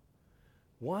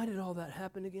 Why did all that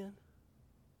happen again?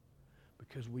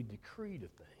 Because we decreed a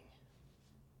thing.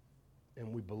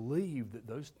 And we believed that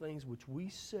those things which we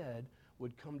said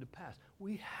would come to pass.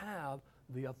 We have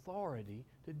the authority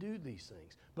to do these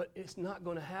things. But it's not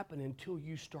going to happen until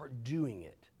you start doing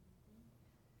it.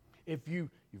 If you've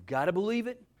got to believe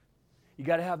it, you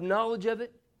got to have knowledge of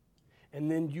it, and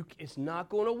then it's not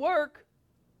going to work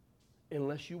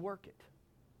unless you work it.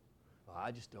 Well,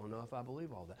 I just don't know if I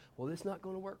believe all that. Well, it's not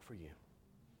going to work for you.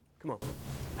 Come on.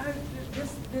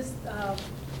 This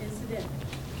incident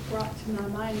brought to my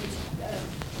mind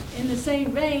in the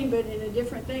same vein, but in a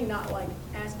different thing, not like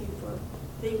asking for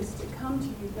things to come to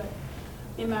you. But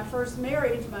in my first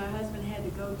marriage, my husband had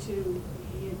to go to,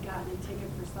 he had gotten a ticket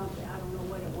for something, I don't know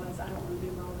what it was, I don't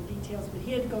remember all the details, but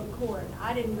he had to go to court.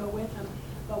 I didn't go with him,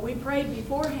 but we prayed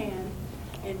beforehand,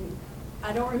 and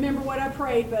I don't remember what I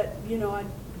prayed, but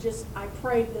I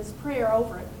prayed this prayer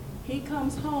over it. He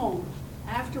comes home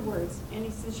afterwards, and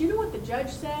he says, you know what the judge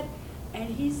said? And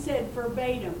he said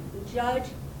verbatim, the judge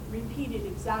repeated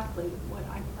exactly what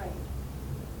I prayed.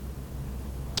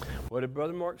 What did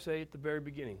Brother Mark say at the very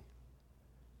beginning?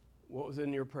 What was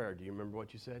in your prayer? Do you remember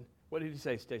what you said? What did he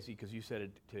say, Stacy? Because you said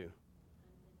it too.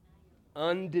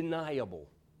 Undeniable.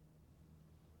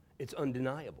 It's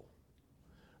undeniable.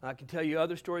 I can tell you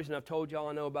other stories, and I've told y'all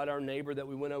I know about our neighbor that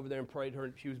we went over there and prayed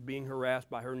her. She was being harassed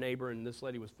by her neighbor, and this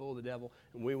lady was full of the devil.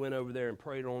 And we went over there and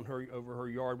prayed on her over her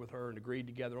yard with her and agreed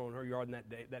together on her yard. And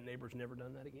that neighbor's never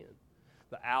done that again.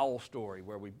 The owl story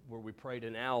where we prayed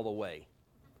an owl away,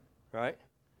 right?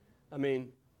 I mean,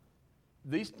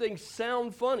 these things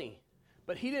sound funny,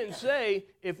 but he didn't say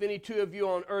if any two of you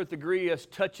on earth agree as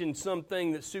touching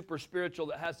something that's super spiritual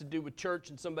that has to do with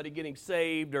church and somebody getting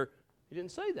saved, or he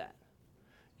didn't say that.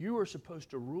 You are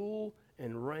supposed to rule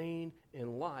and reign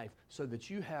in life so that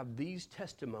you have these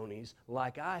testimonies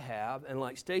like I have and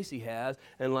like Stacy has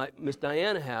and like Miss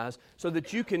Diana has, so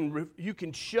that you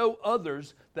can show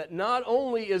others that not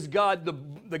only is God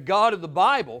the God of the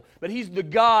Bible, but He's the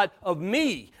God of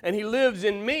me, and He lives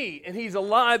in me, and He's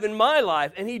alive in my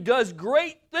life, and He does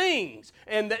great things,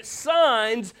 and that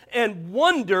signs and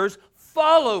wonders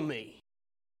follow me.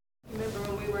 Remember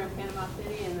when we were in Panama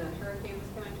City and the hurricane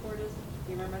was coming toward us?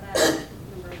 Do you remember that?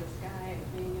 Remember the sky,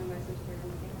 me and you, my sister,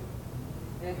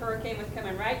 and the hurricane was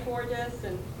coming right towards us,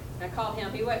 and I called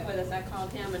him. He wasn't with us. I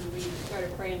called him, and we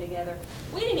started praying together.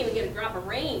 We didn't even get a drop of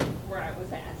rain where I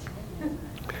was at.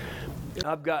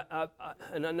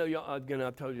 And I know y'all. Again,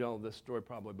 I've told y'all this story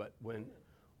probably, but when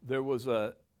there was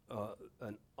an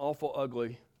awful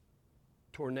ugly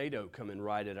tornado coming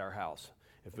right at our house.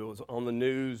 If it was on the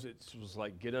news, it was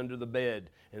like, get under the bed.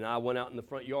 And I went out in the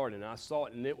front yard and I saw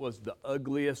it, and it was the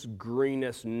ugliest,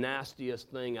 greenest, nastiest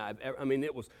thing I've ever,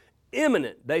 it was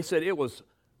imminent. They said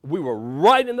we were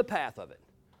right in the path of it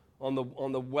on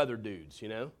the weather dudes,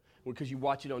 because you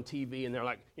watch it on TV and they're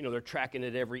like, they're tracking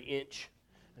it every inch.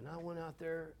 And I went out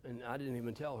there, and I didn't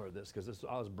even tell her this because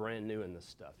I was brand new in this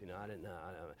stuff. I didn't know.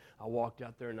 I walked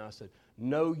out there and I said,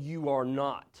 no, you are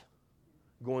not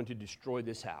going to destroy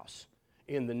this house.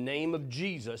 In the name of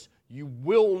Jesus, you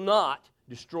will not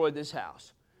destroy this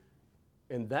house.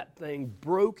 And that thing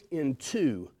broke in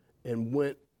two and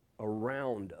went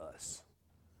around us.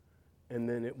 And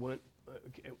then it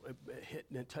hit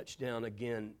and it touched down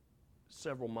again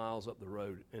several miles up the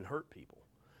road and hurt people.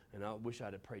 And I wish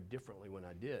I'd have prayed differently when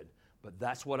I did. But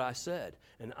that's what I said.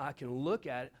 And I can look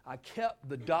at it. I kept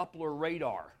the Doppler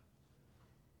radar.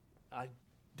 I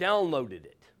downloaded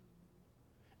it.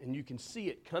 And you can see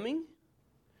it coming.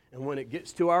 And when it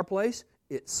gets to our place,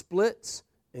 it splits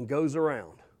and goes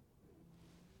around.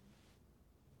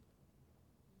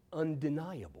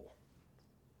 Undeniable.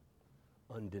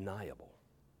 Undeniable.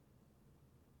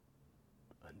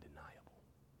 Undeniable.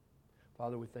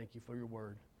 Father, we thank you for your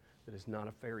word, that it's not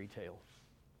a fairy tale.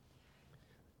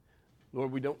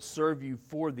 Lord, we don't serve you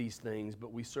for these things,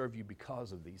 but we serve you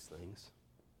because of these things.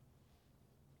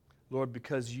 Lord,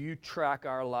 because you track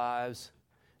our lives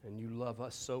and you love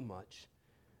us so much.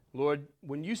 Lord,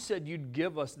 when you said you'd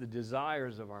give us the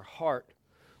desires of our heart,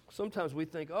 sometimes we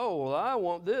think, oh, well, I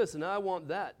want this and I want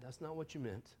that. That's not what you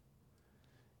meant.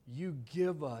 You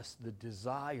give us the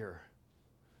desire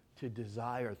to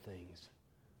desire things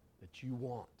that you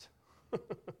want,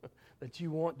 that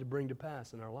you want to bring to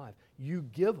pass in our life. You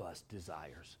give us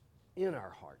desires in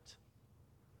our hearts.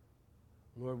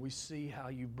 Lord, we see how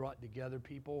you brought together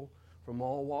people from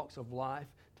all walks of life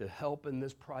to help in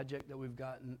this project that we've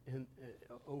got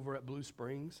over at Blue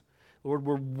Springs. Lord,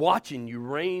 we're watching you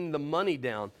rain the money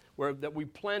down that we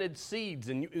planted seeds,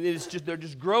 and they're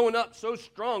just growing up so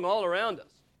strong all around us.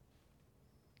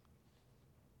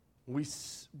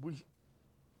 Hallelujah.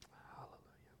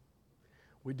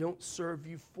 We don't serve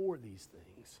you for these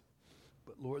things,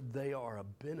 but Lord, they are a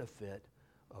benefit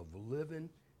of living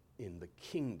in the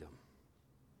kingdom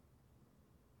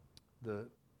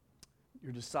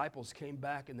your disciples came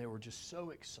back and they were just so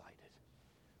excited.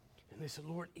 And they said,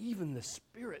 Lord, even the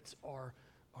spirits are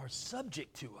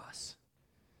subject to us.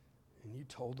 And you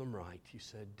told them right. You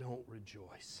said, don't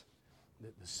rejoice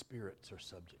that the spirits are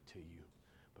subject to you,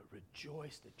 but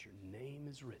rejoice that your name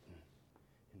is written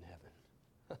in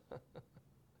heaven.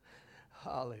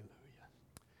 Hallelujah.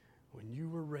 When you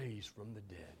were raised from the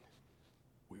dead,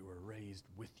 we were raised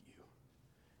with you.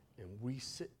 And we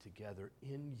sit together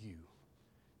in you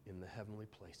in the heavenly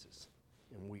places.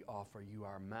 And we offer you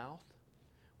our mouth,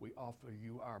 we offer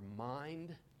you our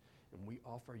mind, and we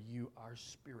offer you our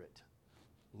spirit.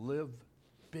 Live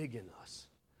big in us.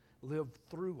 Live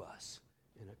through us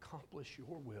and accomplish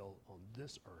your will on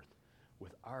this earth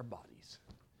with our bodies.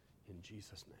 In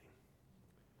Jesus'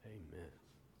 name, amen.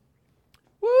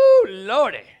 Woo,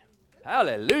 Lordy.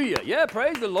 Hallelujah. Yeah,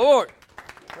 praise the Lord.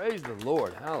 Praise the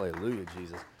Lord. Hallelujah,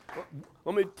 Jesus.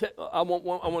 I want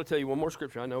to tell you one more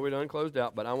scripture. I know we're done closed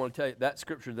out, but I want to tell you that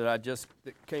scripture that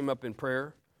came up in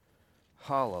prayer.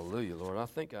 Hallelujah, Lord. I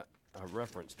think I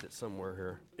referenced it somewhere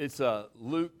here. It's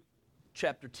Luke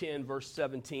chapter 10, verse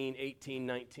 17, 18,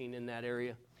 19, in that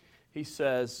area. He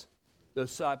says, the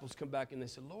disciples come back and they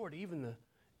said, Lord, even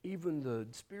the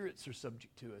spirits are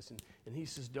subject to us. And he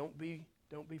says, don't be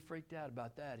freaked out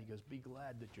about that. He goes, be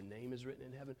glad that your name is written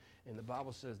in heaven. And the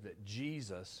Bible says that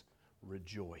Jesus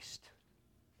rejoiced.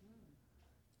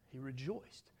 He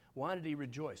rejoiced. Why did he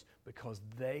rejoice? Because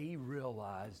they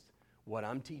realized what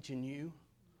I'm teaching you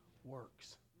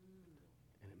works.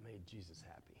 And it made Jesus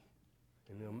happy.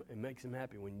 And it makes him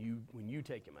happy when you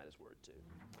take him at his word too.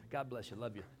 God bless you.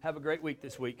 Love you. Have a great week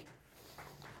this week.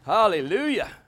 Hallelujah.